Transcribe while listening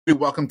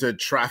Welcome to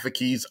Traffic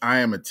Keys. I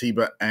am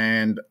Atiba,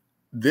 and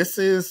this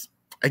is,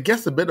 I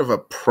guess, a bit of a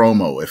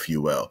promo, if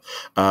you will.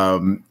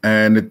 And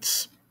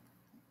it's,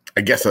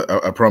 I guess, a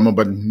promo,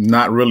 but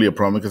not really a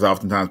promo because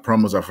oftentimes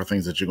promos are for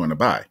things that you're going to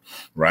buy,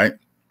 right?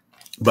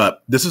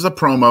 But this is a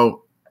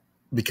promo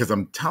because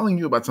I'm telling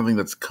you about something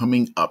that's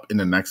coming up in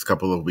the next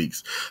couple of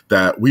weeks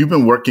that we've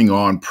been working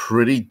on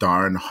pretty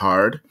darn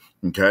hard.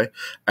 Okay.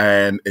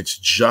 And it's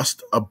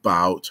just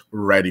about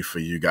ready for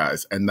you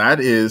guys. And that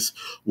is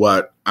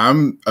what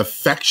I'm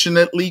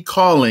affectionately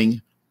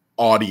calling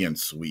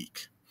Audience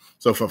Week.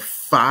 So for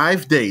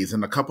 5 days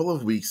in a couple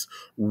of weeks,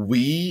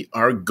 we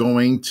are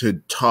going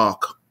to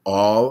talk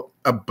all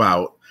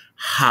about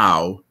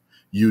how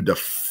you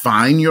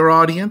define your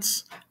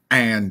audience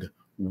and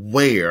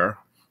where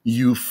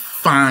you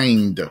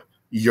find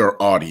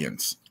your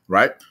audience,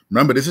 right?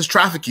 Remember, this is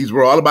Traffic Keys.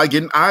 We're all about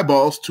getting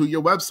eyeballs to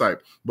your website.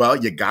 Well,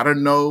 you got to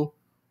know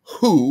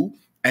who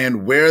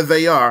and where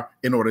they are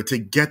in order to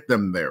get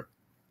them there.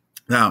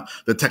 Now,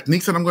 the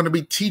techniques that I'm going to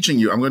be teaching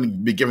you, I'm going to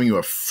be giving you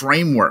a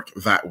framework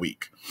that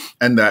week.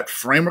 And that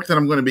framework that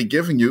I'm going to be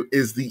giving you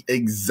is the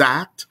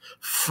exact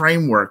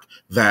framework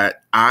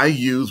that I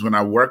use when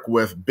I work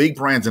with big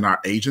brands in our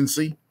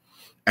agency.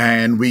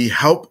 And we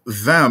help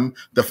them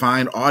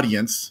define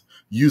audience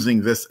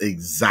using this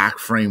exact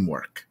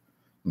framework.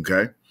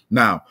 Okay.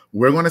 Now,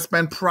 we're going to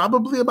spend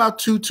probably about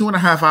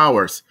 2.5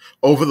 hours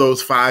over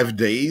those 5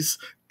 days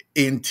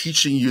in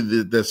teaching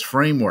you this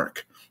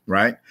framework,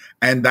 right?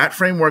 And that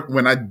framework,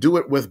 when I do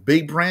it with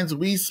big brands,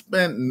 we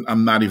spend,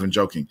 I'm not even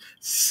joking,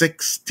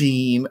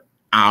 16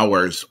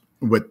 hours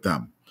with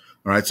them.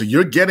 All right. So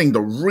you're getting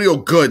the real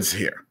goods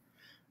here.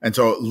 And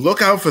so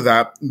look out for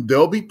that.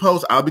 There'll be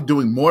posts. I'll be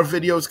doing more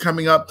videos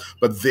coming up,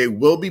 but there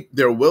will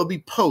be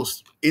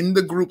posts in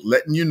the group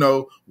letting you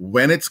know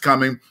when it's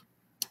coming.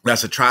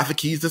 That's a Traffic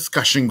Keys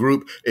discussion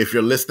group. If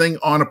you're listening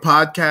on a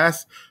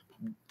podcast,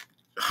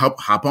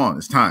 hop on.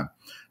 It's time.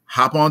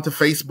 Hop on to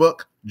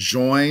Facebook,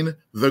 join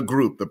the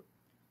group, the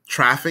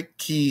Traffic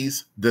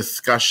Keys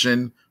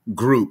discussion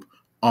group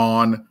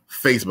on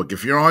Facebook.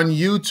 If you're on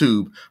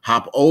YouTube,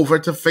 hop over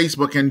to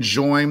Facebook and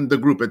join the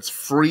group. It's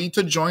free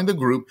to join the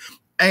group.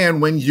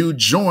 And when you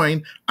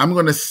join, I'm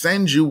going to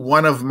send you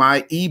one of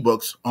my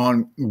ebooks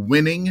on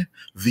winning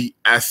the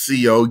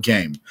SEO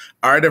game.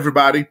 All right,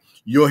 everybody.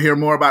 You'll hear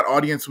more about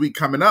Audience Week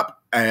coming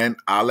up, and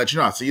I'll let you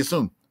know. I'll see you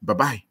soon.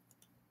 Bye-bye.